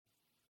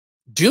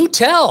Do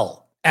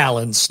tell,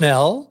 Alan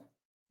Snell.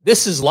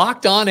 This is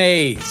Locked On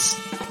A's.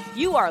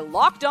 You are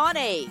Locked On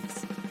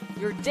A's,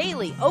 your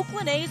daily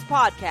Oakland A's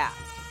podcast,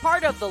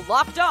 part of the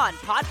Locked On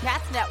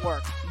Podcast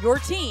Network, your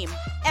team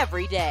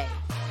every day.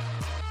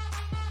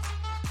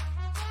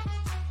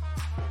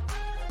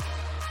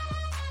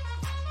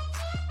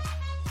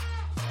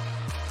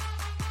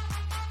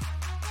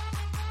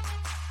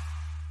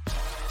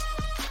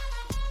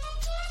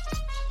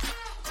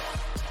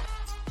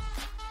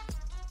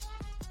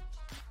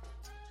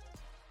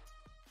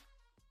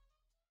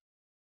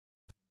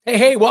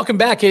 Hey, welcome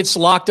back. It's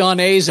Locked On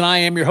A's, and I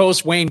am your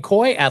host, Wayne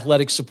Coy,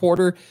 athletic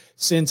supporter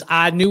since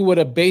I knew what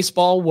a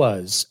baseball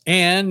was,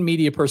 and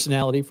media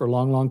personality for a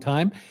long, long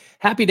time.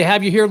 Happy to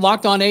have you here,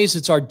 Locked On A's.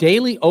 It's our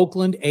daily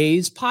Oakland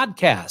A's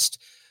podcast,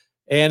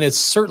 and it's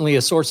certainly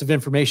a source of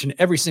information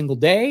every single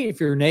day.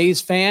 If you're an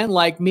A's fan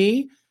like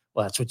me,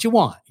 well, that's what you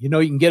want. You know,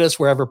 you can get us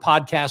wherever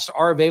podcasts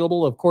are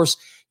available. Of course,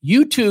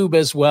 YouTube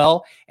as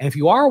well. And if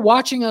you are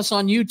watching us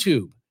on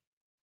YouTube,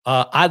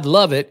 I'd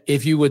love it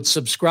if you would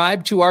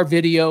subscribe to our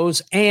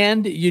videos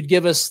and you'd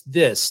give us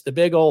the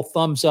big old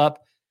thumbs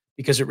up,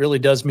 because it really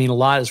does mean a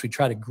lot as we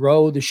try to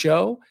grow the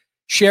show.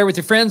 Share with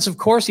your friends, of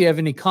course. If you have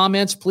any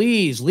comments,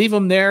 please leave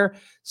them there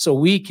so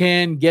we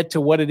can get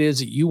to what it is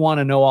that you want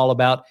to know all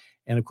about.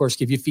 And, of course,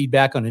 give you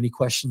feedback on any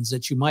questions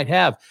that you might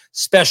have.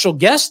 Special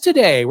guest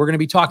today, we're going to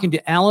be talking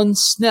to Alan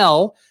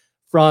Snell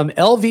from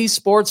LV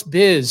Sports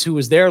Biz, who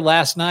was there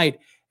last night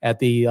at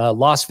the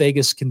Las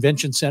Vegas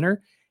Convention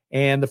Center.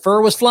 And the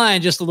fur was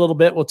flying just a little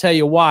bit. We'll tell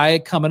you why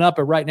coming up.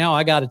 But right now,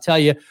 I got to tell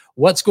you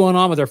what's going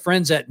on with our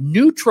friends at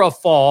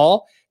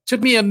Nutrafol.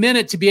 Took me a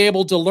minute to be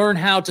able to learn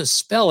how to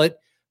spell it,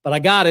 but I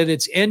got it.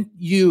 It's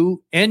Nutrafol,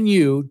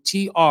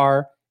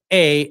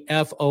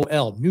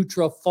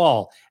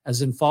 Nutrafol,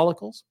 as in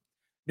follicles.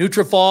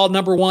 Nutrafol,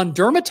 #1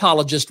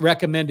 dermatologist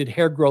recommended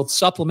hair growth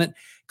supplement,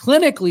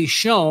 clinically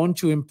shown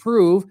to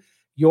improve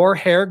your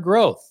hair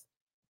growth.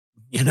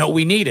 You know,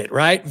 we need it,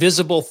 right?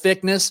 Visible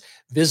thickness,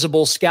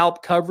 visible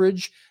scalp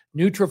coverage.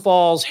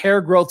 Nutrafol's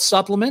hair growth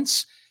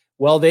supplements,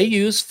 well, they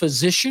use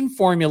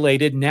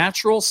physician-formulated,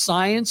 natural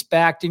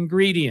science-backed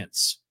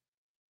ingredients.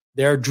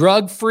 Their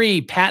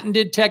drug-free,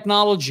 patented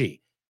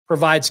technology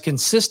provides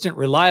consistent,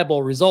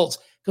 reliable results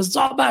because it's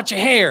all about your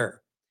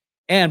hair.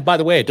 And by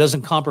the way, it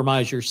doesn't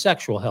compromise your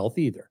sexual health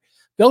either.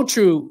 Go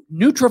to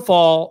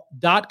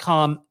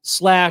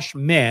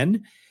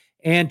Nutrafol.com/men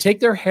and take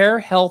their hair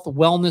health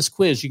wellness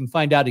quiz. You can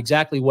find out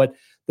exactly what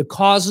the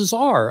causes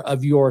are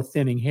of your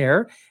thinning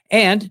hair.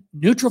 And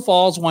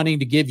Nutrafol is wanting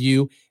to give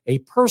you a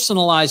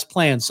personalized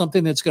plan,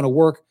 something that's going to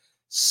work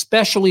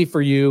specially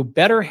for you,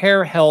 better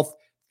hair health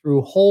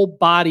through whole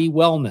body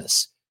wellness.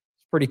 It's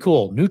pretty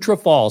cool.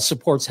 Nutrafol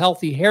supports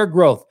healthy hair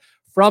growth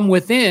from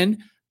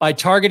within by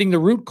targeting the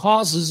root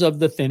causes of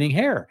the thinning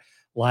hair,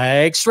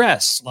 like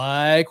stress,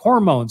 like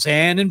hormones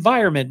and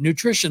environment,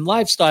 nutrition,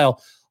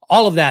 lifestyle,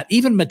 all of that,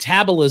 even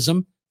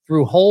metabolism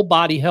through whole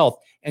body health.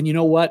 And you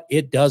know what?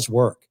 It does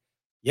work.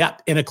 Yeah.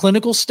 In a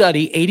clinical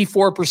study,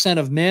 84%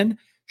 of men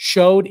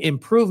showed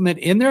improvement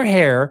in their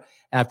hair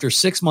after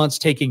 6 months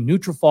taking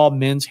Nutrafol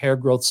men's hair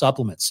growth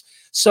supplements.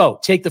 So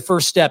take the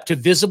first step to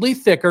visibly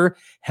thicker,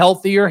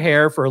 healthier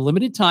hair. For a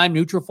limited time,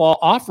 Nutrafol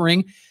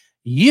offering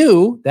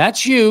you,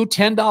 that's you,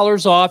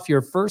 $10 off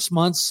your first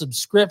month's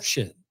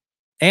subscription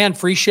and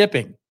free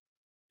shipping,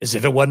 as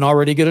if it wasn't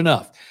already good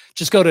enough.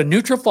 Just go to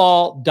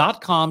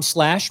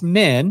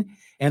Nutrafol.com/men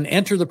and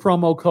enter the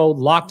promo code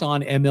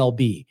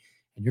LOCKEDONMLB.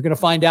 And you're going to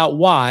find out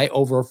why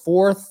over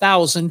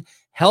 4,000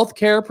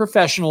 healthcare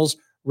professionals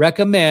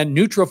recommend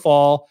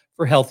Nutrafol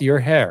for healthier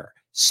hair.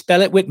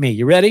 Spell it with me.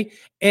 You ready?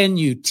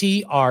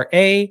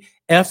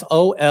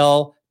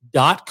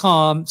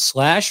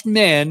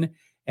 Nutrafol.com/men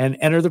and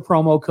enter the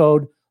promo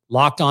code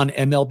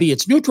LOCKEDONMLB.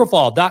 It's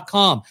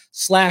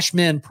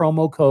Nutrafol.com/men,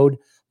 promo code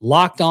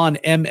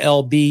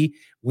LOCKEDONMLB.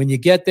 When you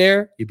get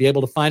there, you'll be able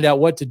to find out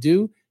what to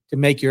do to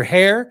make your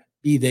hair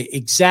be the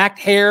exact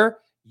hair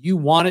you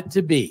want it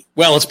to be.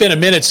 Well, it's been a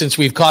minute since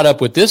we've caught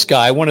up with this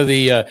guy, one of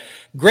the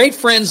great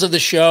friends of the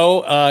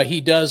show.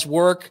 He does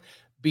work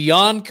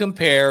beyond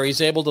compare.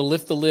 He's able to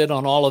lift the lid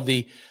on all of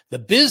the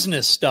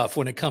business stuff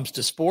when it comes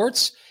to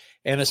sports,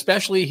 and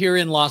especially here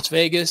in Las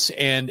Vegas,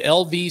 and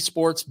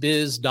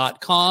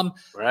lvsportsbiz.com.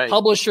 Right.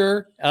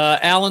 Publisher,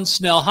 Alan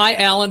Snell. Hi,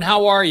 Alan.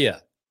 How are you?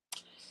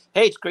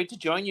 Hey, it's great to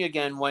join you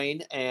again,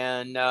 Wayne.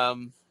 And I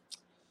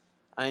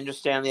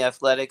understand the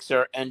Athletics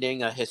are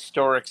ending a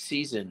historic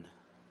season.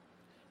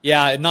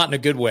 Yeah, not in a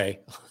good way.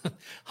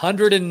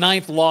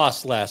 109th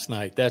loss last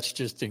night. That's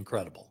just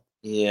incredible.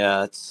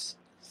 Yeah, it's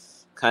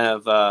kind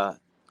of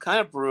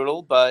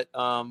brutal, but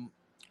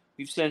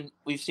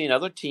we've seen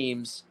other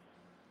teams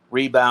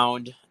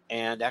rebound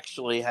and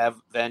actually have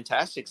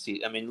fantastic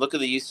seasons. I mean, look at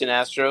the Houston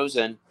Astros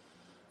and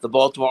the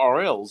Baltimore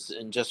Orioles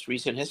in just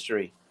recent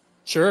history.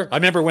 Sure. I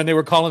remember when they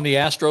were calling the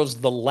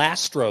Astros the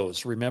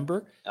Lastros,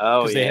 remember?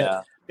 Oh, they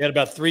yeah. They had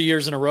about 3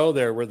 years in a row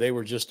there where they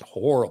were just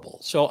horrible.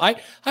 So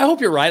I hope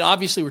you're right.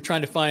 Obviously, we're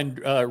trying to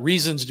find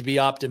reasons to be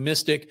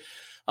optimistic.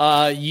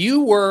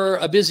 You were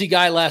a busy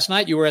guy last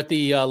night. You were at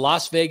the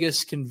Las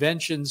Vegas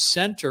Convention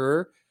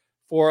Center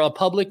for a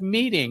public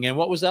meeting. And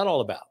what was that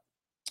all about?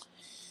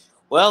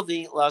 Well,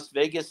 the Las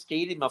Vegas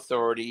Stadium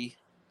Authority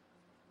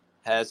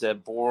has a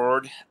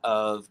board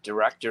of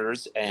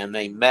directors, and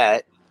they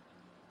met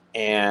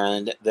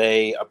and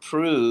they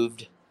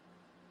approved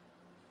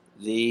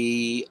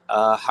the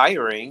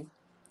hiring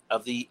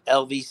of the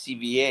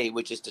LVCVA,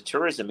 which is the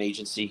tourism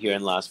agency here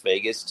in Las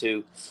Vegas,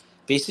 to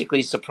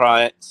basically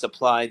supply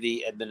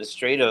the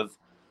administrative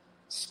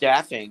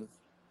staffing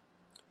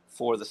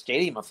for the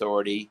Stadium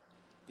Authority,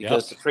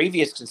 because the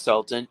previous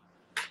consultant,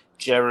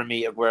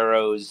 Jeremy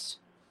Aguero's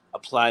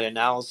applied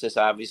analysis,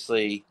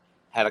 obviously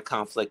had a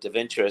conflict of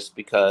interest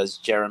because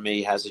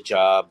Jeremy has a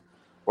job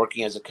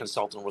working as a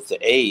consultant with the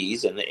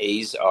A's, and the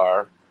A's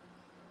are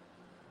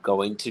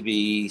going to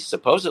be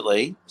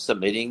supposedly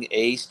submitting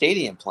a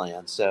stadium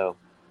plan. So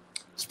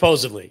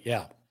supposedly,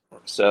 yeah.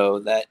 So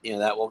that,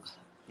 that will,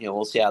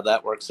 we'll see how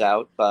that works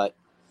out. But,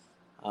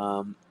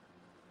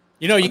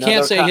 you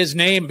can't say his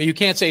name. You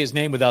can't say his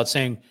name without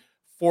saying,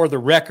 for the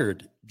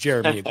record,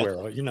 Jeremy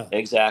Aguero,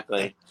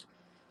 Exactly.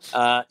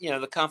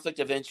 The conflict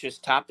of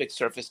interest topic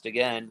surfaced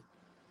again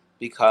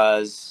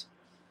because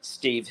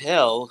Steve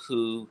Hill,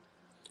 who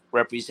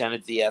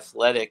represented the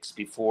Athletics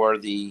before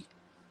the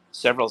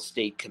several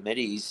state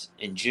committees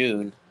in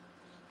June,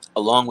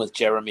 along with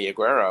Jeremy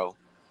Aguero,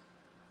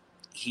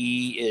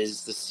 he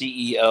is the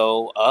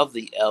CEO of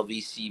the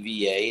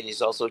LVCVA, and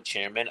he's also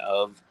chairman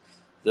of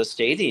the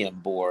stadium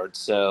board.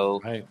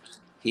 So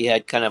he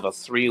had kind of a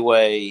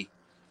three-way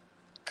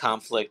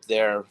conflict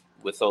there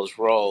with those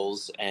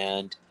roles,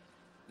 and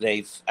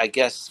they've, I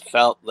guess,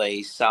 felt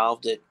they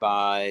solved it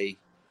by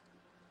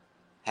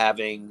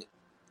having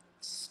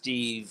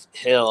Steve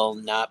Hill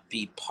not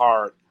be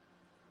part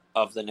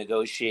of the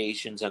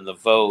negotiations and the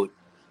vote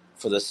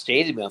for the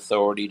Stadium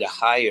Authority to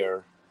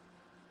hire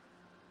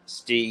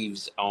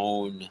Steve's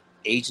own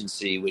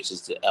agency, which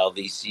is the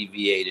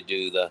LVCVA, to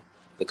do the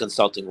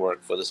consulting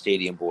work for the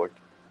stadium board.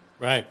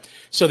 Right.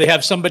 So they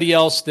have somebody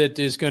else that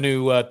is going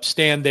to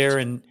stand there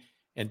and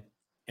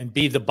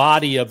be the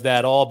body of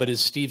that all, but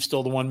is Steve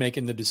still the one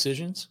making the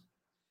decisions?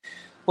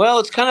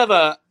 Well,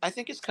 I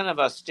think it's kind of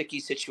a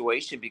sticky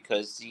situation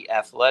because the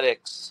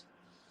Athletics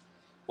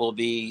will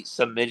be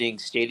submitting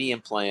stadium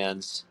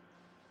plans,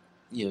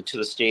 to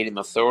the Stadium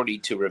Authority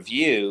to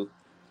review.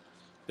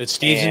 That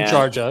Steve's in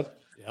charge of.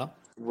 Yeah.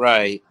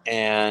 Right.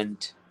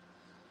 And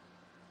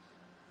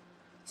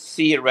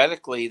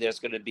theoretically, there's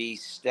going to be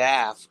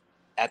staff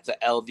at the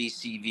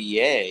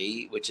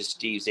LVCVA, which is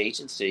Steve's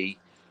agency,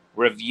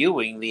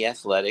 reviewing the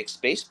Athletics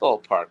baseball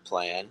park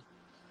plan.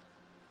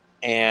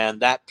 And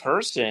that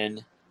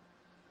person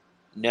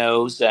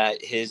knows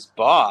that his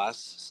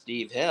boss,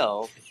 Steve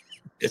Hill,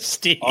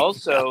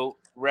 also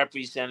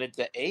represented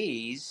the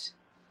A's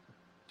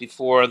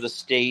before the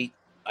state,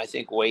 I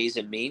think, Ways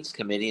and Means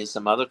Committee and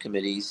some other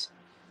committees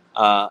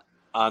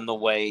on the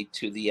way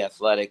to the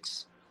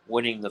Athletics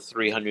winning the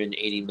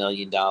 $380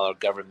 million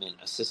government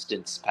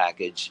assistance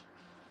package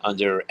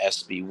under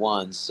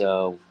SB1.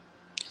 So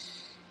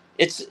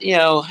it's,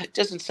 it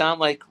doesn't sound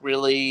like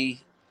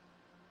really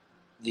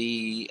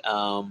the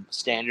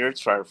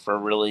standards for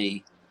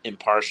really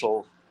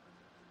impartial,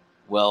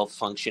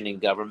 well-functioning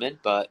government,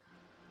 but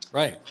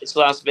it's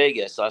Las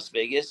Vegas. Las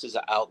Vegas is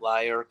an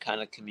outlier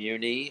kind of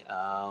community.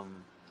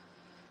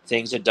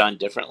 Things are done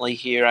differently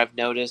here, I've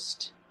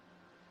noticed.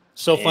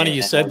 So funny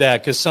you said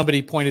that, because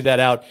somebody pointed that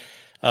out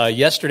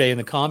yesterday in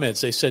the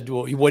comments. They said,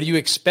 well, what do you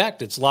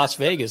expect? It's Las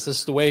Vegas. This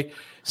is the way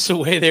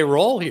they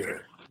roll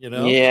here,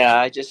 Yeah,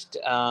 I just,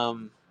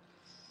 for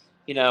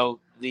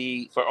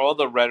all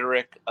the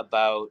rhetoric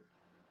about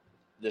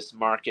this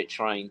market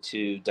trying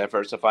to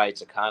diversify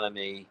its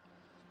economy,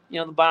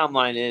 the bottom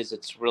line is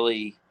it's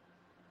really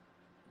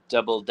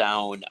doubled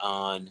down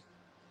on,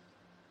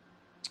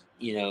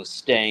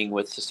 staying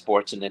with the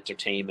sports and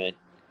entertainment,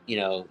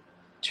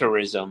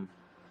 tourism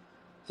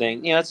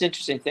thing. It's an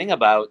interesting thing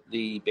about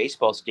the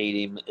baseball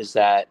stadium is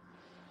that,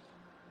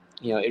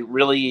 it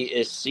really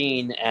is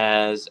seen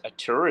as a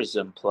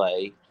tourism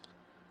play.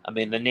 I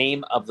mean, the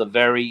name of the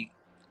very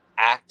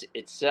act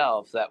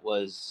itself that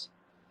was,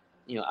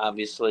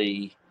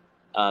 obviously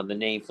the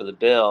name for the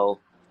bill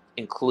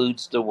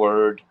includes the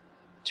word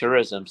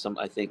tourism.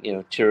 I think,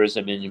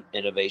 Tourism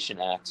Innovation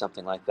Act,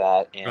 something like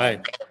that.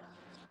 And,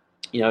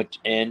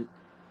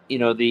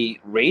 the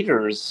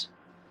Raiders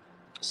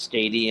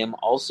stadium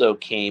also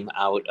came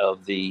out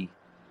of a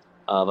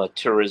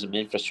tourism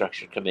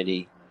infrastructure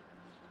committee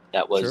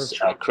that was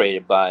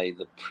created by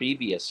the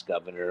previous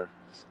governor,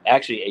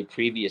 actually a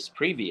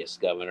previous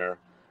governor,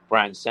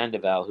 Brian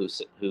Sandoval,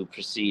 who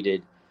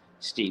preceded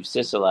Steve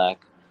Sisolak,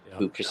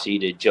 who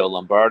preceded Joe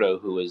Lombardo,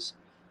 who was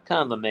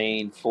kind of the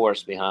main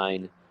force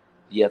behind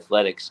the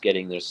Athletics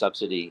getting their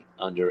subsidy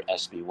under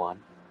SB1.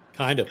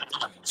 Kind of.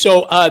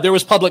 So there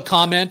was public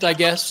comment, I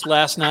guess,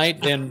 last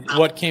night. And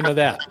what came of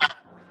that?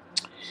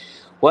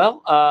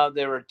 Well,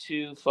 there were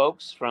two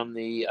folks from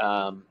the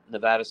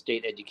Nevada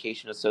State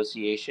Education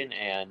Association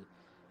and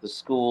the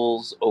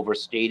Schools Over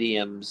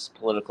Stadiums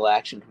Political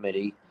Action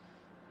Committee,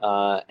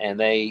 and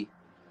there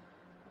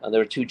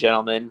were two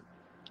gentlemen,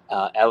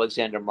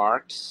 Alexander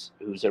Marks,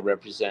 who's a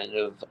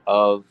representative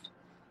of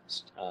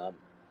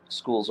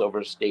Schools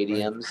Over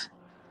Stadiums, right,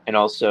 and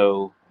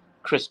also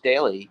Chris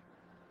Daly,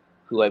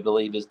 who I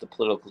believe is the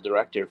political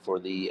director for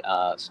the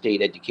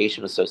State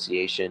Education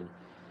Association.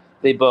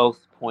 They both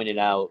pointed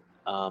out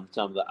some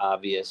of the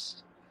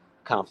obvious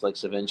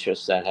conflicts of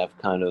interest that have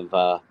kind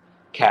of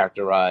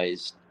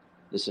characterized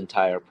this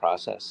entire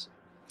process.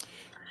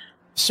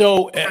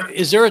 So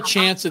is there a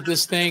chance that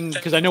this thing,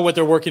 because I know what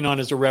they're working on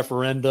is a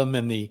referendum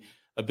and the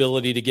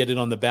ability to get it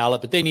on the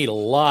ballot, but they need a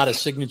lot of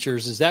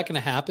signatures. Is that going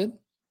to happen?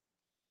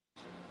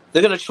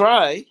 They're going to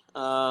try.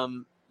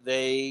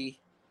 They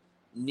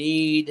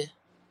need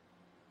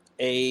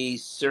a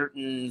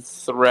certain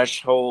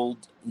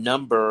threshold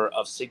number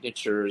of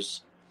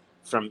signatures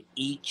from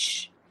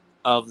each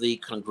of the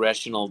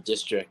congressional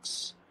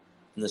districts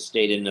in the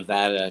state of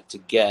Nevada to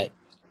get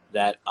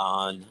that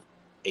on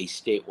a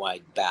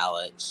statewide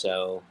ballot.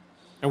 So,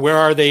 and where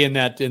are they in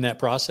that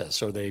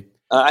process? Are they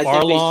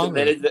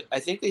I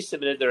think they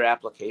submitted their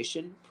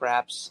application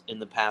perhaps in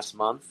the past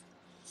month.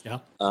 Yeah.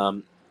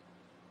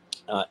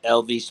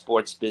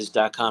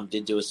 LVSportsBiz.com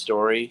did do a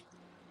story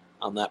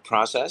on that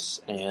process,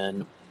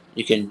 and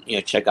you can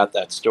check out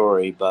that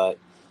story. But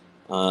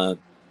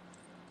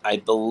I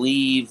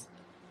believe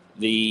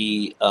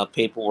the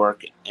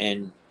paperwork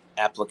and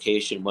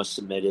application was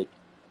submitted,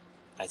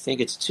 I think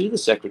it's to the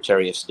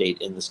Secretary of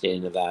State in the state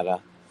of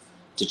Nevada,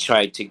 to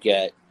try to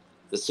get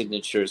the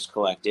signatures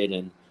collected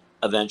and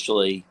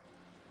eventually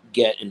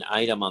get an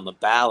item on the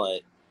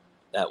ballot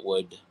that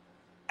would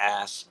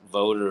ask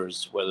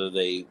voters whether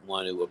they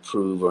want to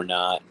approve or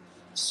not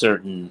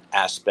certain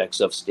aspects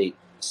of state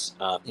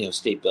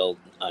bill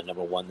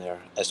number 1 there,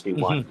 SB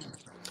 1. Mm-hmm.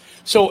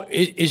 So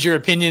is your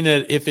opinion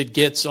that if it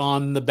gets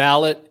on the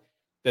ballot,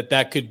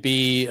 that could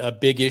be a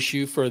big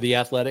issue for the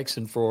Athletics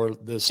and for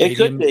the stadium? It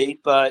could be,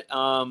 but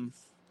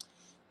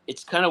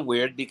it's kind of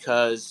weird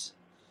because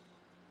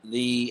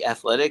the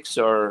Athletics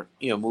are,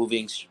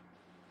 moving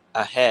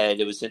ahead.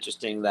 It was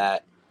interesting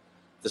that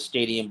the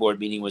stadium board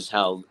meeting was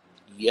held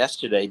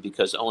yesterday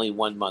because only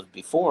 1 month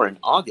before, in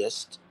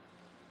August,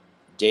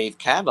 Dave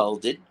Cavell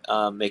did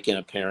make an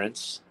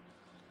appearance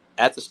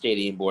at the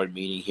stadium board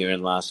meeting here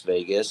in Las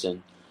Vegas,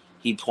 and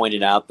he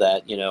pointed out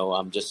that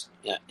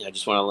I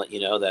just want to let you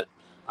know that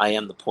I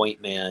am the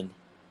point man,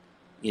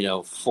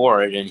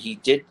 for it. And he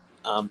did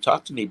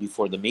talk to me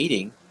before the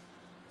meeting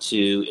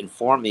to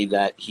inform me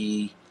that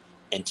he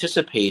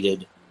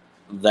anticipated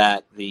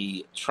that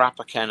the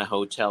Tropicana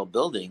Hotel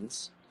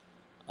buildings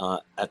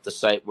at the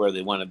site where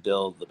they want to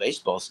build the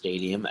baseball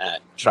stadium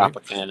at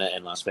Tropicana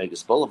and Las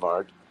Vegas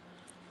Boulevard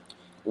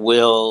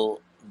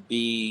will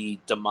be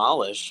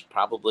demolished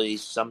probably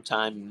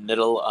sometime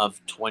middle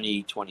of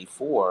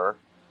 2024,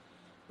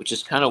 which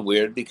is kind of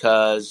weird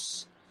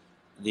because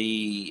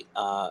the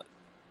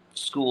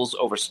Schools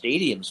Over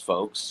Stadiums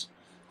folks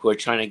who are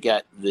trying to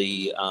get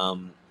the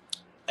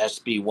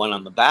SB 1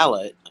 on the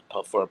ballot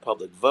for a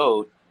public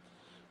vote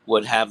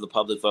would have the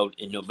public vote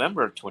in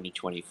November of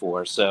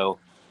 2024. So,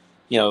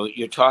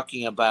 you're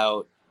talking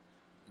about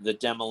the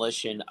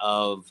demolition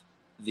of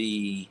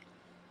the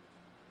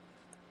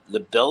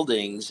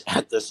buildings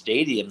at the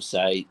stadium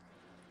site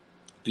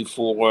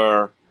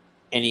before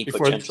any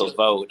potential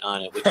vote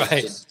on it,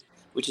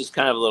 which is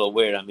kind of a little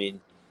weird. I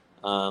mean,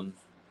 it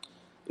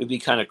would be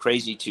kind of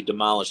crazy to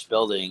demolish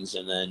buildings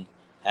and then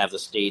have the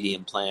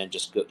stadium plan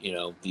just go,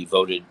 be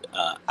voted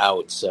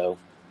out. So,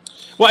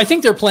 well, I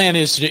think their plan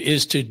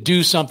is to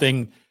do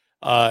something,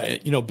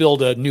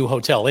 build a new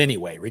hotel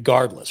anyway,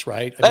 regardless,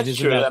 right? That's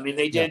true. I mean,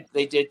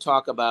 they did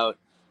talk about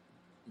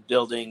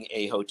building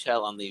a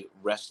hotel on the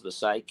rest of the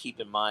site.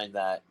 Keep in mind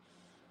that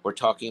we're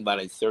talking about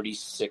a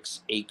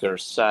 36-acre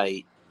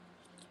site,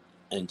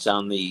 and it's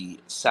on the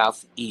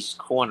southeast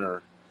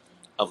corner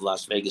of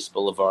Las Vegas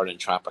Boulevard and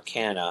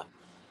Tropicana,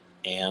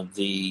 and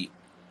the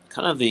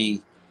kind of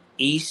the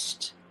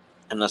east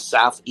and the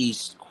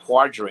southeast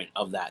quadrant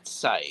of that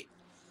site.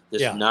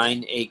 This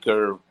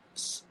 9-acre,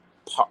 sub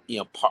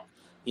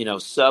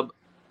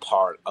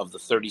part of the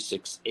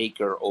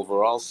 36-acre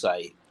overall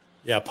site.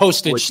 Yeah,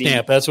 postage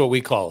stamp. That's what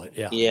we call it.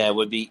 Yeah, it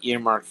would be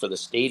earmarked for the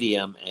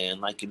stadium. And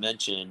like you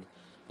mentioned,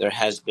 there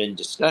has been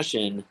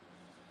discussion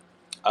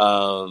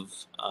of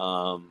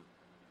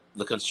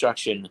the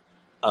construction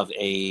of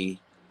a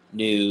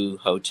new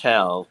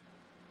hotel.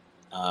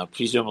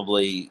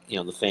 Presumably,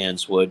 the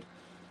fans would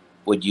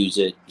use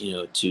it,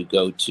 to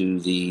go to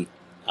the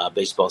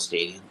baseball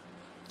stadium.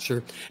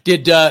 Sure.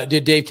 Did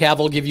Dave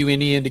Cavell give you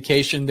any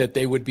indication that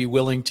they would be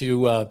willing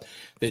to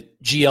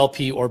that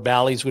GLP or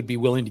Bally's would be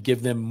willing to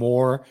give them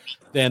more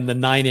than the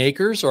 9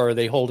 acres, or are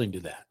they holding to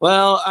that?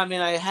 Well, I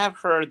mean, I have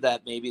heard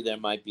that maybe there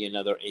might be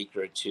another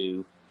acre or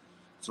two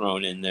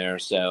thrown in there,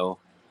 so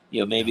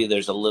maybe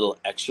there's a little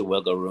extra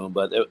wiggle room,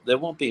 but there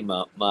won't be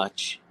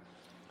much.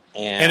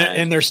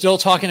 And they're still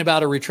talking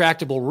about a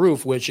retractable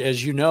roof, which,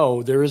 as you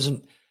know, there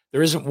isn't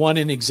one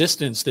in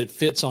existence that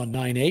fits on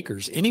 9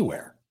 acres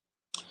anywhere.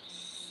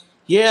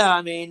 Yeah,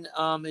 I mean,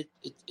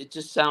 it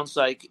just sounds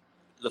like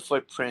the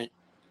footprint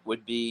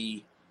would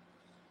be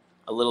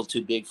a little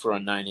too big for a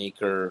 9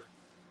 acre,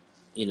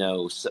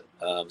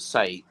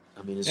 site.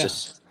 I mean, it's Yeah.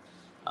 just.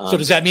 So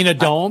does that mean a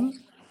dome?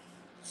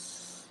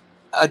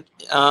 I,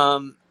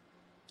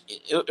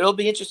 it'll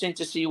be interesting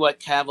to see what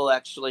Cavill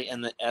actually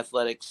and the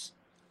Athletics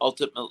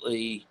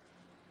ultimately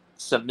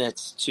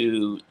submits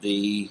to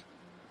the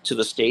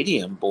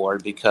stadium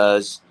board,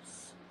 because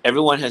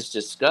everyone has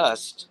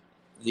discussed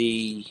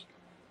the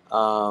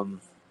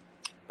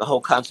the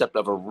whole concept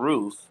of a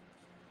roof,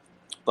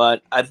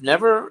 but I've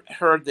never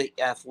heard the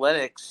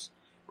Athletics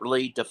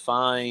really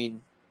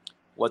define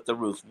what the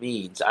roof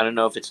means. I don't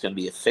know if it's going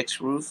to be a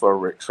fixed roof or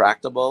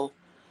retractable,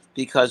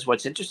 because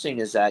what's interesting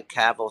is that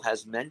Cavill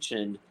has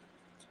mentioned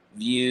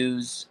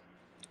views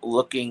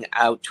looking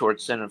out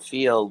towards center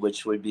field,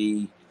 which would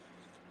be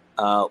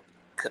kind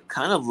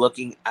of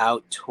looking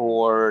out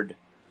toward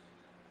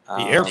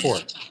The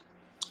airport.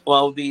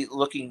 Well, it would be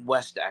looking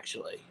west.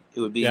 Actually,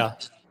 it would be Yeah.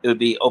 it would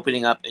be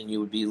opening up, and you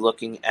would be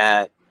looking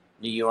at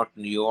New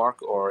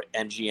York, or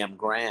MGM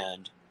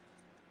Grand,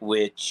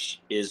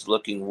 which is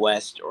looking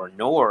west or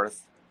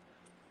north.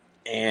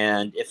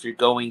 And if you're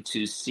going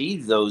to see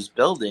those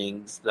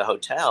buildings, the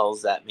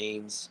hotels, that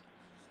means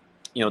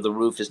the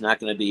roof is not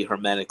going to be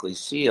hermetically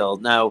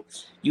sealed. Now,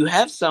 you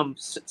have some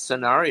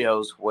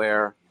scenarios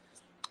where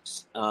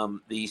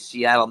the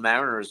Seattle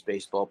Mariners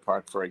baseball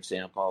park, for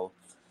example,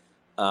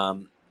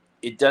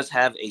 it does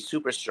have a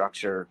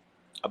superstructure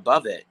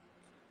above it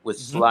with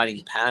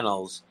sliding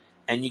panels,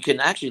 and you can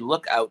actually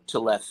look out to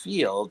left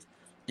field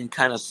and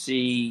kind of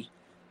see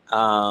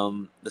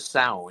the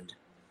sound,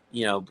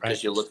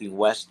 because you're looking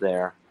west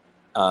there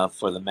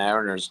for the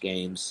Mariners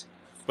games.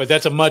 But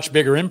that's a much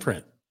bigger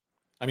imprint.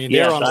 I mean,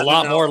 they're on a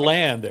lot more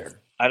land there.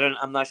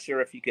 I'm not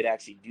sure if you could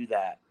actually do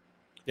that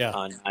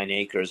on 9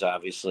 acres,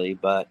 obviously,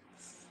 but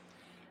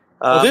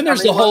then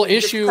there's the whole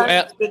issue.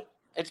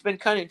 It's been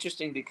kind of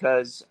interesting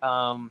because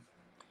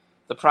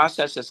the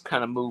process has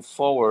kind of moved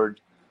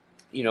forward,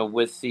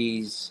 with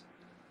these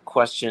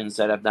questions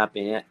that have not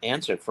been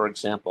answered. For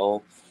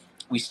example,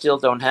 we still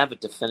don't have a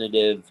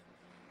definitive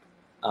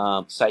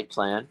site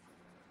plan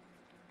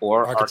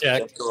or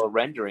architectural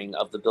rendering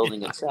of the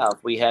building itself.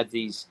 We had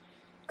these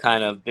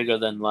kind of bigger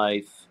than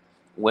life,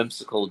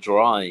 whimsical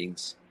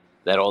drawings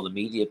that all the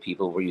media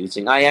people were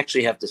using. I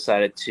actually have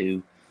decided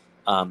to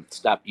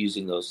stop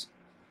using those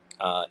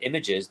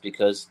images,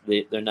 because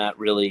they're not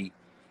really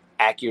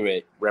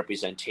accurate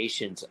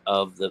representations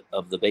of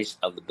the base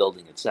of the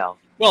building itself.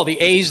 Well, the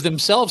A's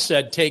themselves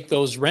said take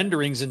those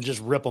renderings and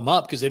just rip them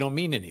up because they don't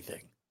mean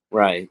anything.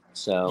 Right.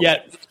 So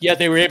yet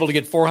they were able to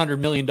get $400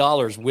 million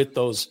with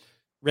those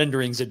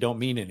renderings that don't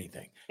mean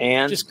anything.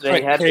 And just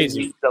they have been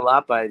used a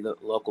lot by the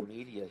local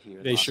media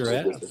here. They sure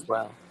have as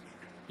well.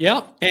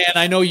 Yeah, and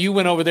I know you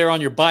went over there on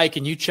your bike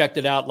and you checked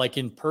it out like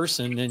in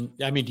person. And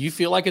I mean, do you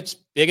feel like it's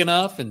big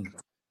enough and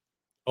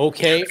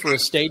okay for a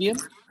stadium?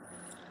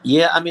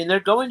 Yeah, I mean, they're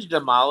going to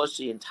demolish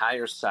the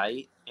entire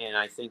site, and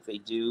I think they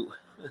do.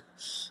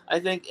 I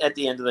think at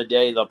the end of the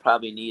day, they'll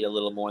probably need a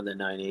little more than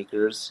 9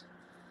 acres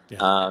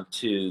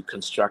to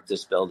construct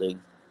this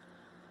building.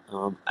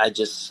 I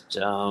just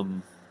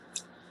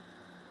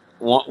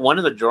one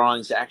of the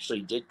drawings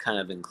actually did kind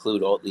of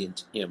include all the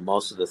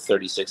most of the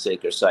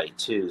 36-acre site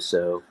too.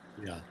 So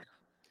yeah,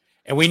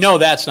 and we know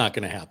that's not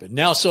going to happen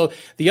now. So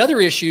the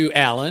other issue,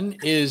 Alan,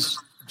 is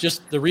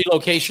just the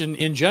relocation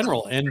in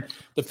general, and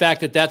the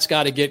fact that that's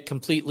got to get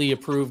completely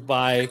approved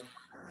by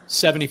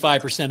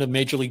 75% of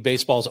Major League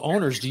Baseball's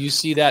owners. Do you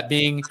see that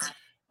being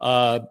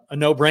a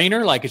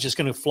no-brainer? Like it's just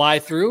going to fly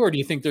through, or do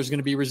you think there's going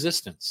to be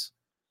resistance?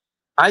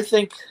 I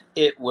think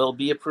it will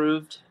be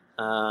approved.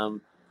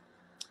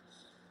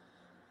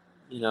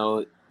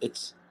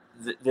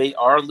 They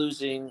are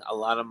losing a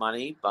lot of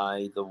money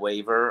by the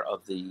waiver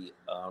of the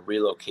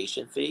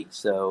relocation fee.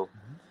 So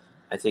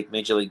I think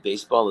Major League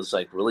Baseball is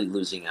like really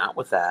losing out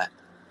with that.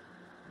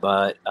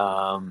 But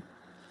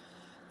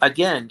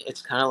again,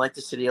 it's kind of like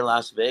the city of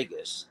Las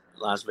Vegas.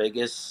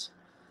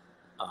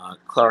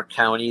 Clark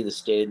County, the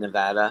state of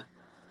Nevada,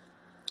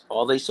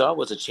 all they saw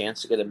was a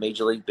chance to get a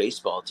Major League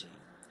Baseball team.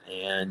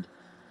 And,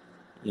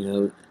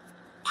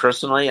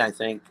 personally, I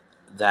think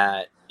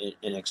that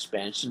an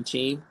expansion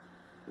team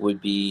would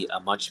be a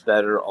much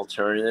better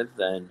alternative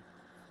than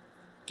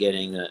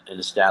getting an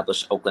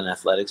established Oakland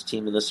Athletics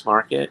team in this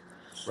market.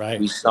 Right.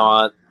 We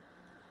saw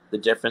the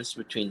difference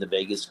between the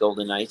Vegas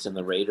Golden Knights and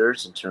the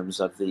Raiders in terms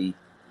of the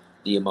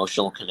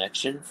emotional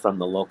connection from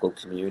the local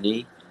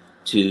community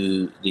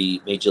to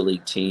the Major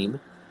League team.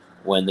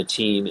 When the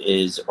team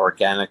is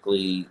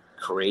organically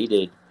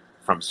created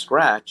from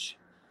scratch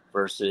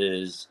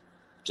versus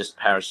just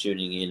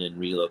parachuting in and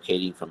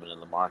relocating from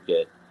another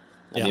market.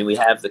 I mean, we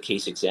have the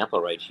case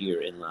example right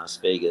here in Las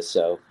Vegas.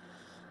 So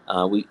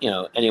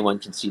anyone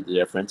can see the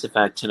difference. In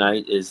fact,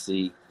 tonight is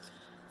the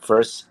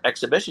first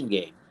exhibition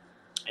game.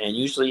 And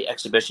usually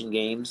exhibition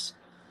games,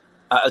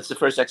 it's the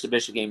first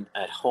exhibition game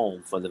at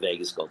home for the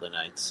Vegas Golden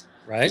Knights.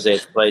 Right. Because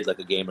they've played like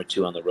a game or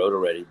two on the road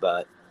already.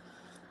 But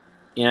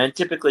And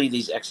typically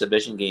these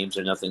exhibition games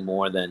are nothing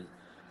more than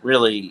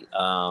really,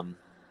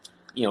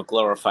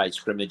 glorified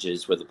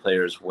scrimmages where the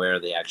players wear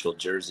the actual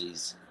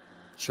jerseys.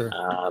 Sure.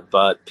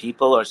 But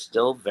people are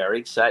still very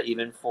excited,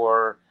 even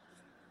for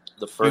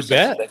the first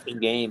exhibition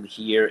game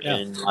here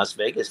in Las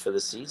Vegas for the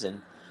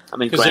season. I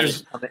mean,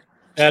 there's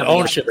that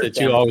ownership that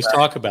you always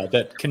talk about,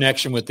 that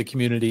connection with the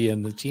community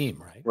and the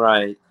team, right?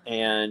 Right.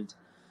 And,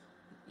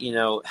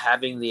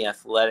 having the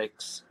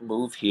Athletics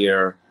move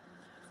here,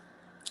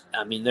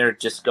 I mean, they're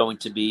just going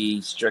to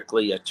be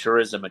strictly a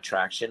tourism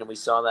attraction. And we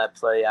saw that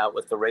play out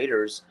with the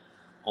Raiders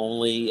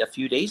only a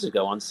few days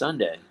ago on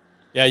Sunday.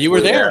 Yeah, you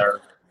were there.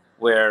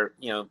 Where,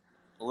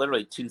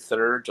 literally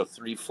 2/3 or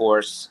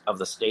 3/4 of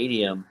the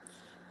stadium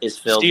is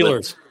filled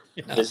Steelers.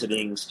 with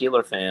visiting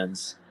Steeler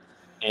fans.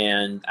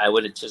 And I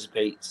would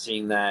anticipate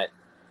seeing that,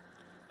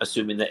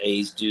 assuming the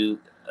A's do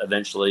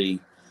eventually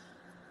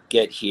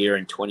get here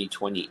in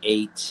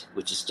 2028,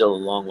 which is still a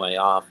long way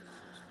off.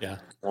 Yeah.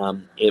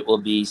 It will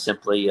be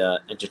simply an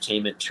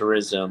entertainment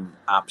tourism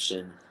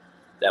option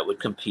that would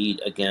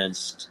compete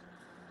against,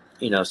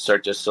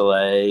 Cirque du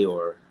Soleil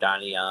or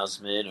Donny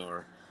Osmond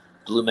or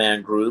Blue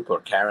Man Group or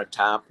Carrot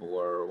Top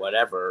or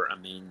whatever. I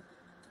mean,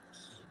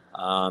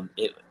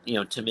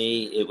 to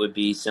me, it would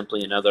be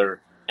simply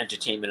another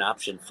entertainment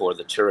option for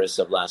the tourists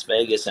of Las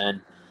Vegas.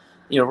 And,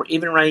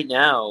 even right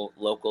now,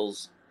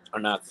 locals are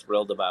not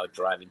thrilled about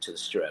driving to the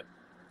Strip.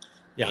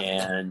 Yeah.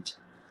 And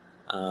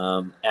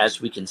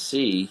as we can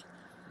see,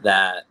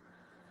 that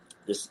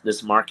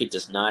this market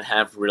does not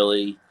have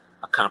really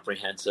a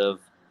comprehensive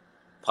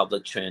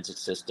public transit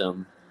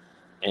system,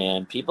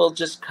 and people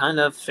just kind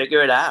of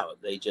figure it out.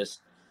 They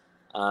just,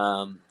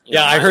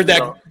 I heard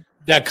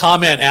that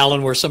comment,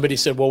 Alan, where somebody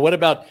said, "Well, what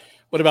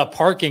about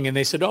parking?" And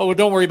they said, "Oh, well,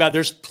 don't worry about it.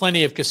 There's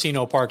plenty of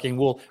casino parking.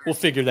 We'll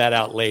figure that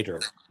out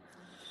later."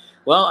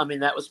 Well, I mean,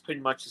 that was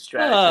pretty much the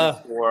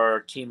strategy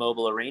for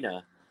T-Mobile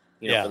Arena,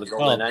 for the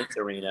Golden Knights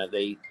Arena.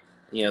 They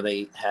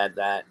had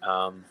that.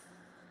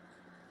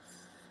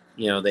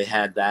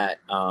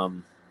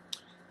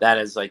 That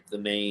is like the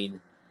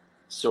main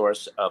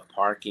source of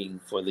parking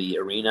for the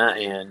arena,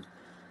 and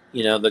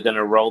they're going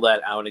to roll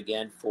that out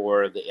again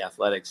for the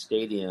Athletic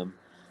Stadium,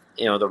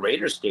 the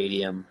Raiders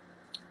Stadium,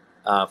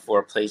 for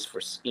a place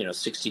for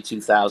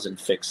 62,000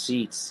 fixed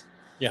seats.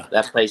 Yeah,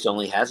 that place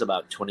only has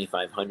about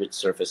 2,500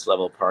 surface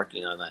level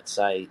parking on that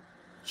site.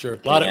 Sure,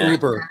 a lot of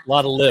Uber, a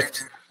lot of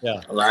Lyft.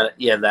 Yeah, a lot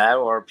of that,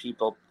 or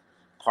people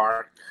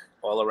park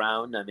all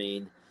around. I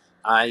mean,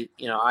 I'm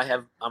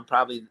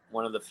probably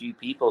one of the few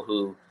people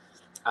who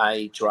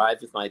I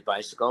drive with my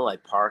bicycle. I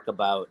park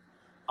about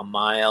a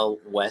mile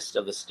west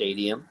of the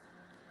stadium,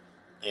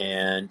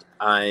 and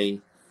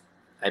I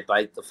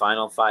bike the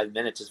final 5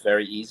 minutes. It's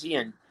very easy,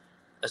 and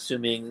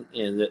assuming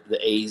the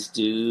A's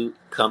do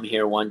come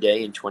here one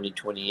day in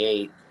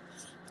 2028,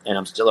 and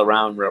I'm still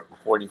around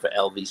reporting for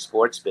LV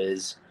Sports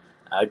Biz,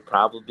 I'd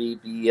probably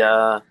be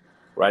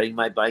riding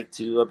my bike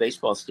to a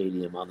baseball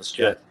stadium on the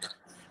Strip. Yeah.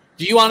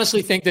 Do you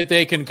honestly think that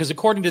they can? Because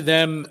according to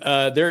them,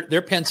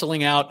 they're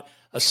penciling out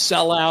a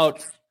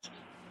sellout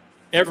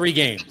every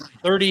game.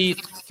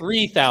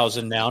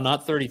 33,000 now,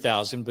 not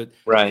 30,000, but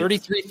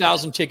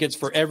 33,000 tickets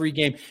for every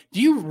game.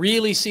 Do you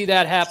really see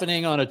that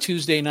happening on a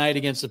Tuesday night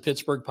against the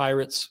Pittsburgh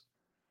Pirates?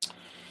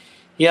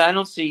 Yeah, I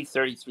don't see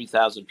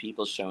 33,000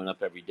 people showing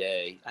up every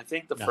day. I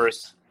think the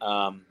first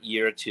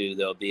year or two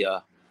there'll be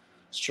a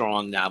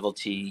strong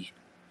novelty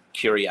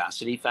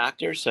curiosity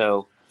factor.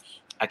 So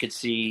I could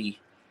see.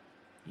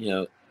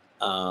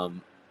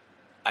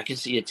 I can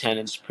see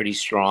attendance pretty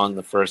strong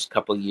the first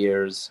couple of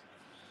years.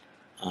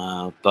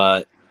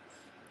 But,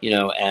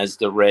 as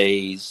the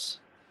Rays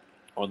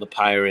or the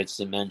Pirates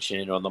they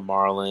mentioned, or the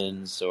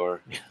Marlins,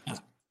 or,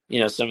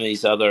 some of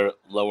these other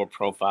lower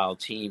profile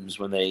teams,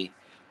 when they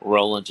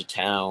roll into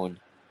town,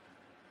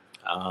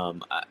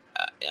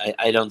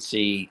 I don't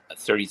see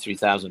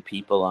 33,000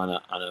 people on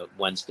a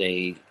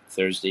Wednesday,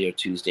 Thursday, or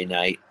Tuesday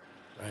night.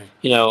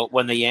 Right.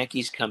 When the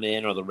Yankees come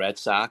in, or the Red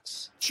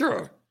Sox,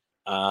 sure,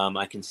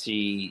 I can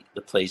see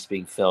the place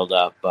being filled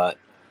up. But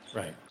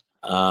right,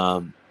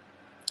 and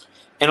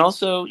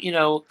also,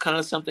 kind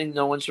of something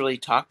no one's really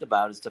talked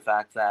about is the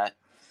fact that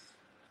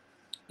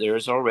there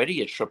is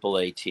already a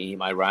AAA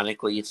team.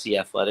 Ironically, it's the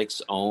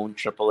Athletics' own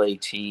AAA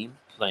team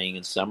playing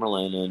in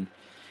Summerlin, and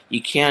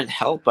you can't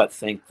help but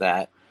think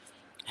that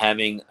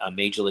having a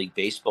Major League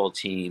Baseball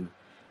team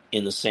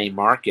in the same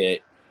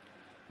market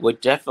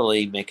would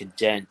definitely make a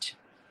dent,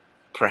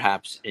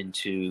 perhaps,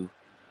 into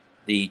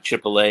the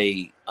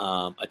AAA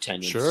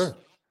attendance. Sure,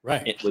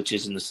 right. Which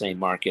is in the same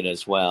market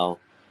as well.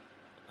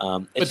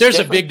 But there's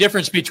a big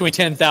difference between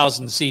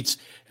 10,000 seats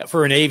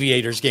for an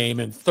Aviators game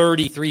and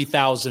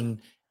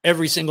 33,000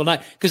 every single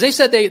night. Because they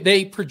said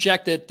they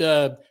projected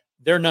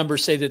their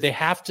numbers say that they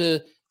have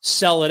to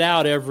sell it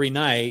out every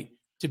night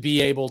to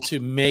be able to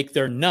make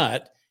their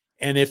nut.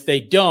 And if they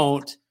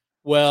don't,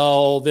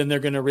 well, then they're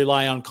going to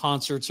rely on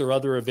concerts or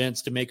other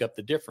events to make up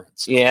the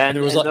difference. Yeah. And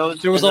there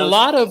was a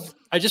lot of,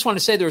 I just want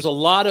to say there was a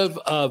lot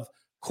of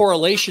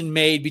correlation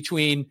made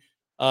between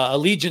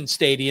Allegiant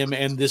Stadium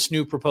and this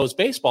new proposed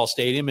baseball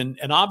stadium.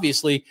 And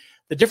obviously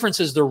the difference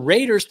is the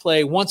Raiders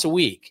play once a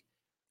week.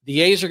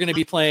 The A's are going to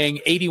be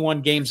playing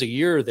 81 games a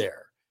year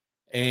there,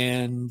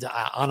 and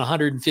on a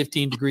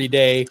 115-degree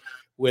day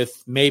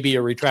with maybe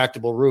a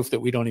retractable roof that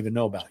we don't even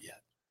know about yet.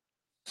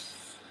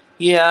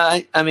 Yeah,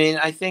 I mean,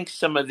 I think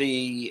some of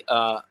the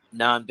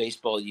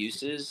non-baseball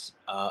uses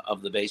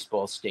of the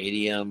baseball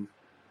stadium,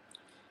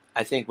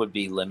 I think, would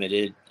be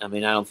limited. I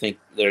mean, I don't think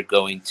they're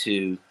going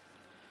to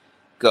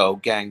go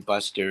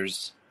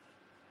gangbusters,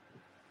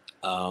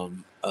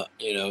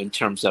 in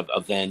terms of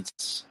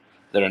events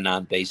that are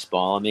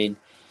non-baseball. I mean,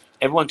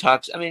 everyone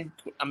talks. I mean,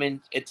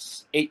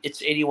 it's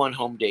 81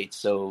 home dates,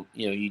 so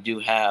you do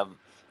have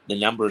the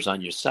numbers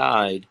on your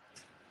side,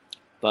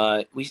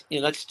 but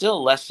that's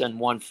still less than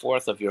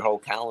 1/4 of your whole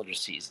calendar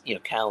season,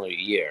 calendar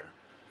year.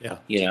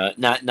 Yeah.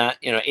 Not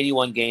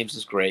 81 games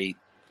is great,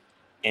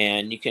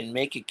 and you can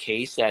make a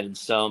case that in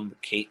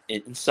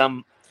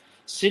some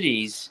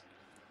cities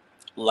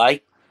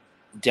like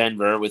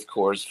Denver with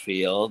Coors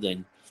Field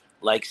and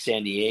like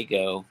San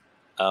Diego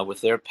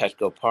with their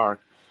Petco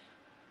Park,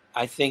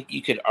 I think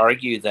you could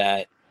argue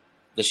that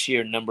the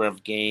sheer number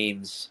of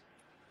games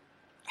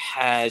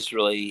has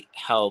really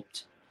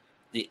helped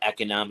the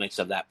economics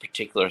of that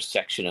particular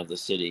section of the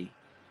city.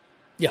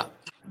 Yeah.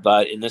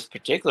 But in this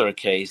particular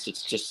case,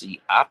 it's just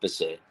the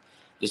opposite.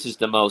 This is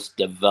the most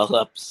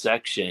developed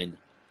section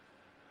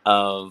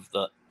of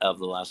the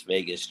Las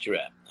Vegas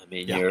Strip. I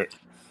mean, you're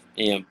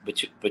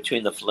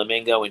between the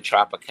Flamingo and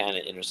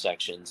Tropicana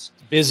intersections,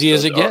 busy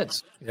as it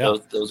gets. Yeah.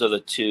 Those are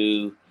the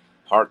two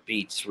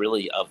heartbeats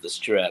really of the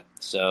Strip.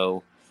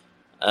 So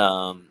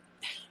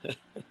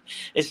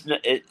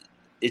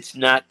it's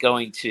not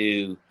going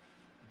to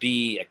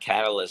be a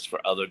catalyst for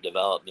other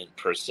development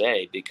per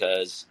se,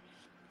 because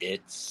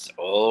it's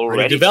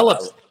already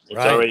developed. It's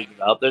already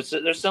developed.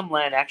 There's some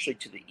land actually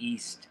to the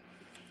east.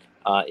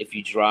 If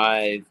you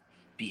drive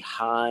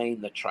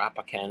behind the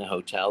Tropicana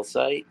Hotel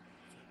site,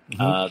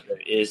 there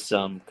is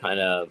some kind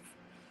of,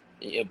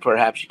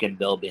 perhaps you can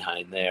build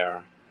behind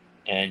there,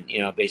 and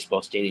a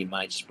baseball stadium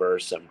might spur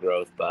some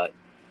growth. But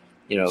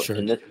Sure.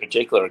 In this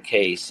particular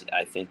case,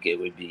 I think it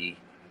would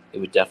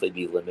definitely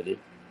be limited.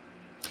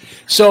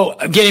 So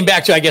getting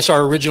back to, I guess,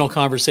 our original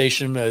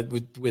conversation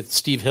with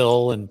Steve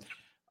Hill and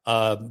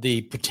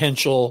the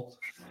potential,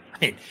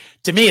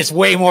 to me, it's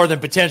way more than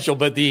potential,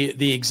 but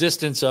the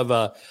existence of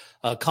a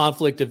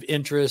conflict of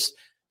interest,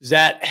 does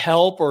that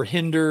help or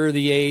hinder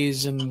the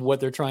A's and what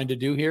they're trying to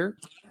do here?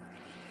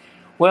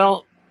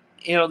 Well,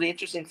 the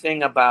interesting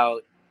thing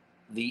about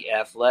the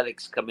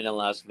Athletics coming to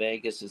Las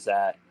Vegas is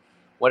that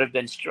what I've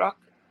been struck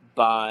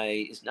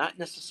by is not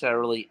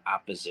necessarily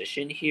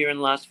opposition here in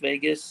Las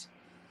Vegas.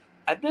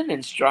 I've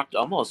been struck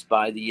almost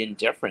by the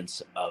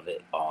indifference of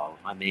it all.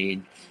 I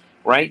mean,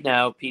 right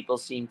now, people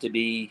seem to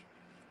be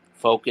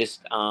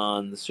focused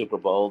on the Super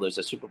Bowl. There's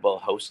a Super Bowl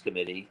host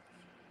committee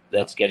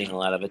that's getting a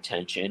lot of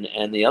attention.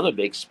 And the other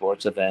big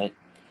sports event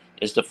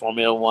is the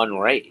Formula One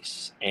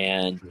race.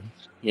 And,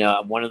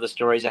 one of the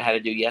stories I had to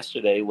do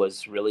yesterday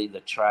was really the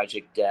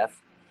tragic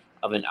death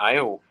of an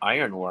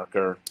iron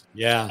worker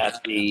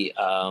at the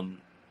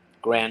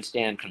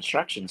grandstand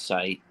construction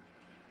site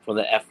for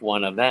the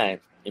F1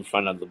 event in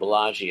front of the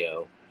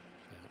Bellagio.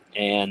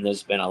 And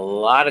there's been a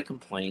lot of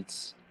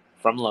complaints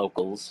from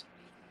locals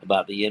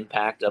about the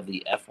impact of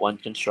the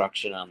F1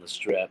 construction on the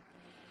Strip.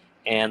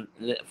 And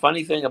the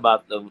funny thing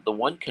about the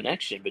one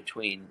connection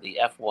between the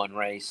F1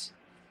 race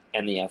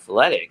and the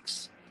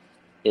Athletics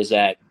is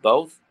that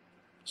both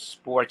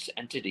sports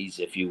entities,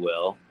 if you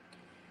will,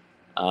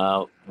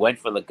 went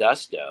for the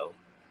gusto,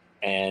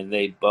 and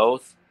they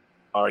both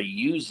are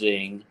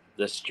using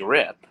the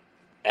Strip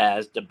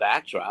as the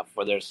backdrop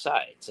for their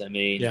sites. I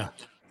mean,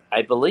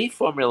 I believe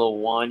Formula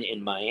One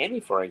in Miami,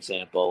 for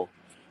example,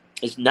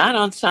 is not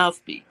on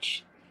South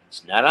Beach.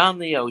 It's not on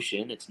the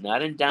ocean. It's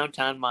not in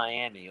downtown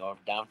Miami or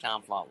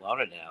downtown Fort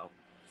Lauderdale.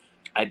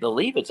 I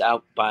believe it's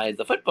out by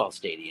the football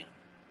stadium.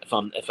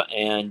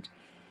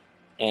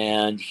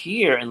 And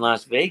here in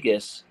Las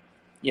Vegas,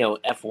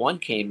 F1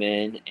 came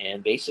in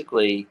and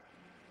basically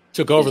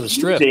took over the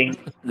Strip.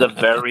 The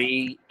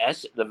very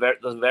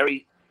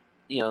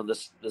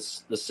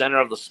the center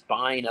of the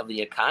spine of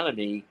the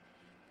economy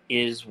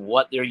is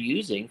what they're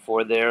using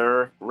for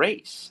their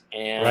race.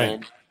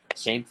 And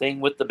same thing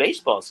with the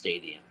baseball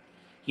stadium.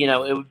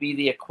 It would be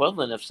the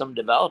equivalent if some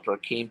developer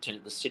came to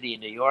the city of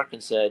New York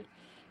and said,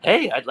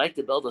 "Hey, I'd like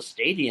to build a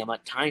stadium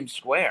at Times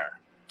Square."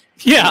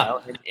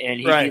 And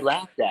he'd be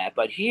laughed at.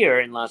 But here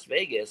in Las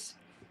Vegas,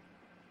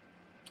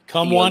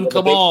 come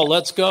all,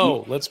 let's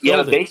go. Let's go. You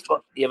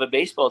have a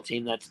baseball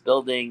team that's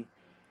building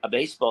a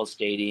baseball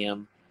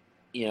stadium,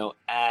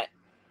 at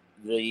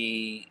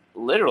the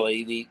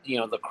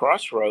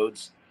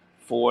crossroads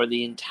for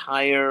the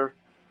entire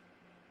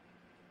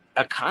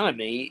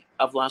economy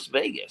of Las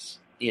Vegas.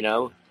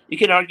 You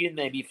can argue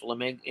maybe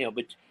Flamingo,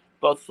 but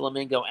both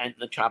Flamingo and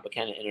the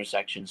Tropicana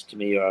intersections to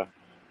me are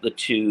the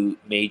two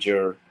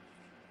major,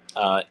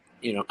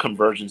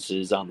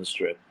 convergences on the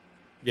Strip.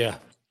 Yeah.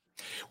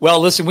 Well,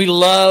 listen, we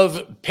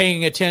love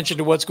paying attention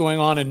to what's going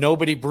on, and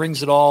nobody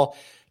brings it all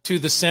to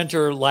the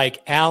center like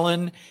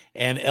Alan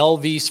and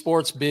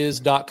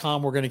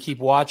lvsportsbiz.com. We're going to keep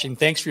watching.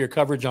 Thanks for your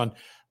coverage on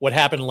what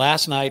happened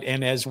last night.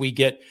 And as we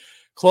get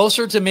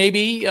closer to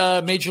maybe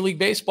Major League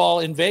Baseball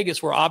in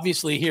Vegas, we're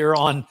obviously here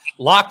on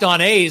Locked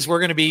On A's. We're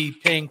going to be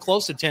paying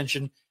close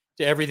attention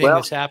to everything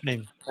that's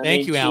happening.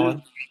 Thank you,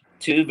 Alan.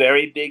 Two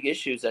very big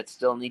issues that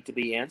still need to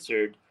be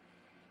answered.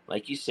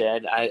 Like you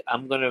said, I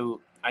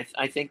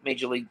think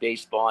Major League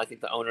Baseball, I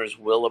think the owners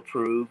will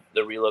approve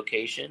the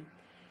relocation.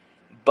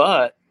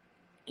 But,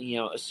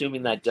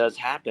 assuming that does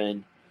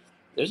happen,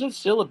 there's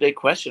still a big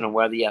question on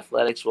where the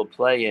Athletics will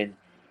play in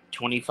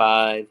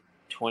 25,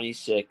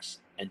 26,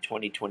 and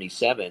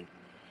 2027.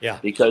 Yeah.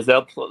 Because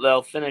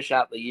they'll finish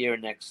out the year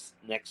next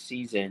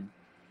season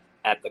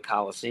at the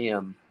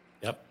Coliseum.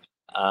 Yep.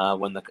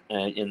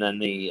 And then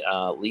the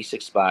lease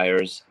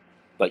expires.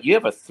 But you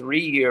have a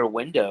 3-year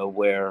window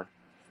where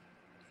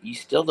you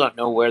still don't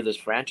know where this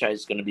franchise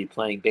is going to be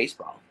playing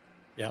baseball.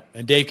 Yeah,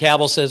 and Dave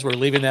Kaval says we're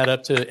leaving that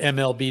up to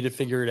MLB to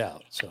figure it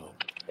out. So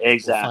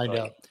exactly. We'll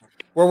find out.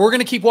 Well, we're going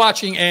to keep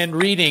watching and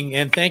reading,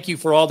 and thank you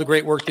for all the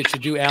great work that you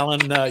do,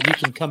 Alan. You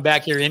can come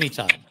back here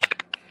anytime.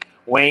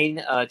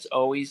 Wayne, it's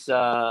always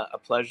a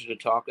pleasure to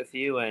talk with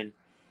you, and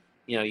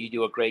you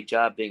do a great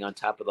job being on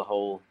top of the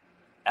whole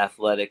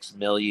athletics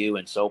milieu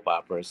and soap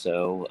opera.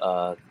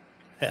 So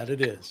that it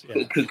is,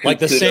 yeah. Like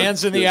the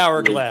sands in the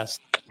hourglass.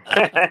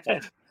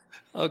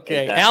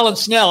 Okay. Exactly. Alan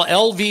Snell,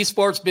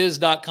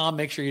 lvsportsbiz.com.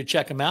 Make sure you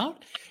check him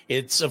out.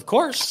 It's, of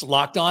course,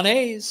 Locked On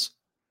A's.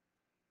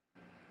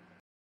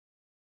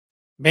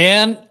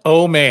 Man,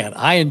 oh, man,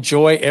 I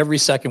enjoy every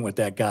second with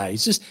that guy.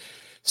 He's just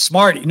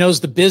smart. He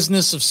knows the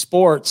business of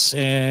sports,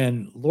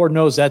 and Lord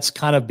knows that's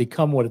kind of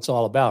become what it's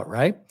all about,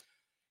 right?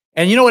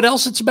 And you know what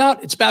else it's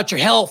about? It's about your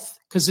health,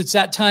 because it's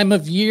that time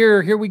of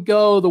year. Here we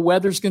go. The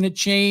weather's going to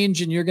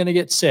change, and you're going to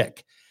get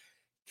sick.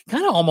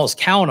 Kind of almost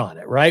count on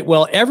it, right?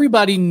 Well,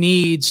 everybody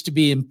needs to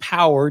be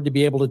empowered to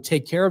be able to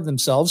take care of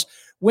themselves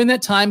when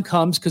that time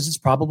comes, because it's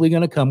probably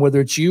going to come, whether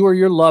it's you or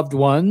your loved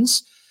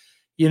ones.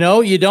 You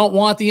don't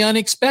want the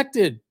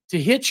unexpected to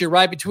hit you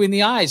right between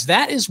the eyes.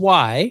 That is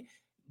why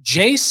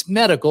Jase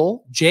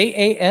Medical,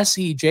 Jase,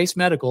 Jase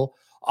Medical,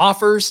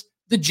 offers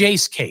the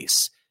Jase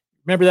case.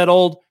 Remember that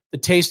old, the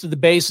taste of the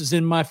base is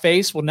in my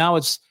face? Well, now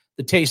it's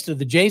the taste of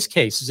the Jase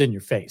case is in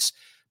your face.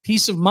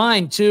 Peace of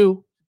mind,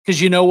 too. Because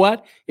you know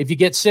what? If you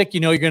get sick,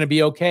 you're going to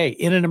be okay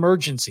in an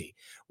emergency.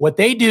 What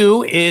they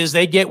do is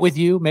they get with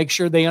you, make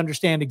sure they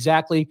understand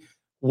exactly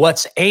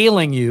what's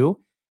ailing you,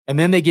 and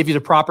then they give you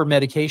the proper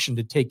medication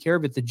to take care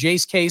of it. The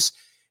Jase case,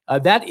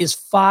 that is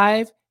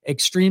 5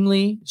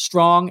 extremely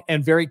strong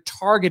and very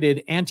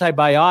targeted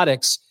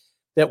antibiotics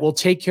that will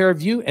take care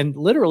of you and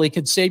literally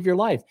could save your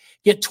life.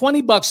 Get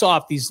 $20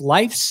 off these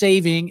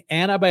life-saving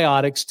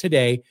antibiotics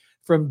today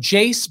from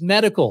Jase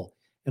Medical.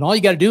 And all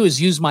you got to do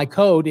is use my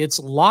code. It's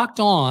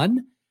Locked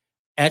On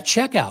at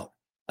checkout.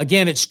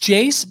 Again, it's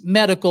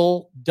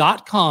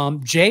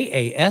jasemedical.com,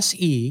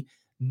 Jase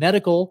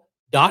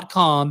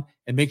medical.com,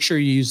 and make sure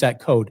you use that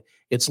code.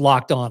 It's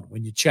Locked On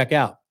when you check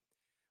out.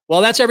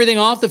 Well, that's everything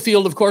off the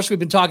field. Of course, we've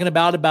been talking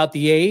about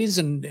the A's,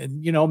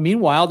 and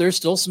meanwhile, there's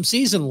still some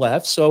season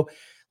left. So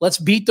let's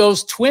beat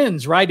those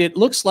Twins, right? It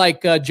looks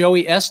like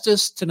Joey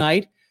Estes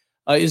tonight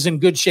is in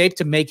good shape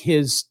to make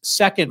his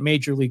second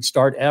major league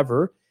start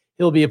ever.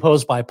 He'll be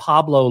opposed by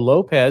Pablo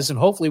Lopez, and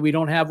hopefully we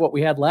don't have what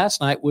we had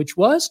last night, which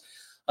was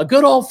a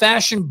good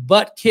old-fashioned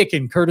butt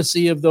kicking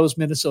courtesy of those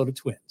Minnesota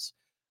Twins.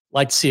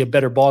 Like to see a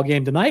better ball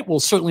game tonight. We'll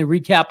certainly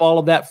recap all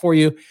of that for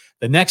you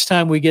the next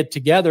time we get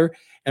together.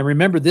 And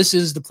remember, this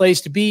is the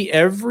place to be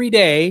every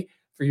day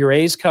for your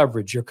A's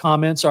coverage. Your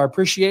comments are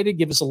appreciated.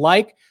 Give us a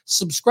like,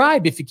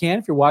 subscribe if you can,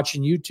 if you're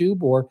watching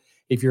YouTube, or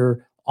if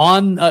you're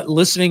on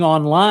listening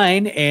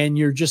online and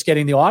you're just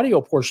getting the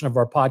audio portion of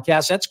our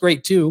podcast. That's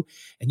great too.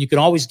 And you can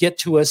always get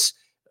to us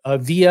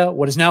via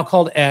what is now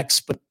called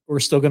X, but we're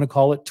still going to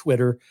call it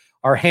Twitter.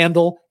 Our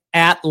handle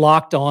at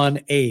Locked On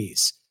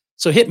A's.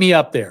 So hit me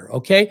up there.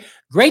 Okay.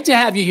 Great to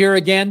have you here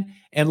again.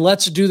 And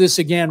let's do this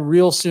again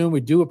real soon.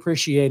 We do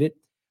appreciate it.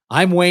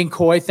 I'm Wayne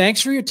Coy.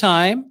 Thanks for your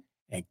time,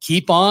 and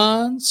keep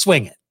on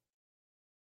swinging.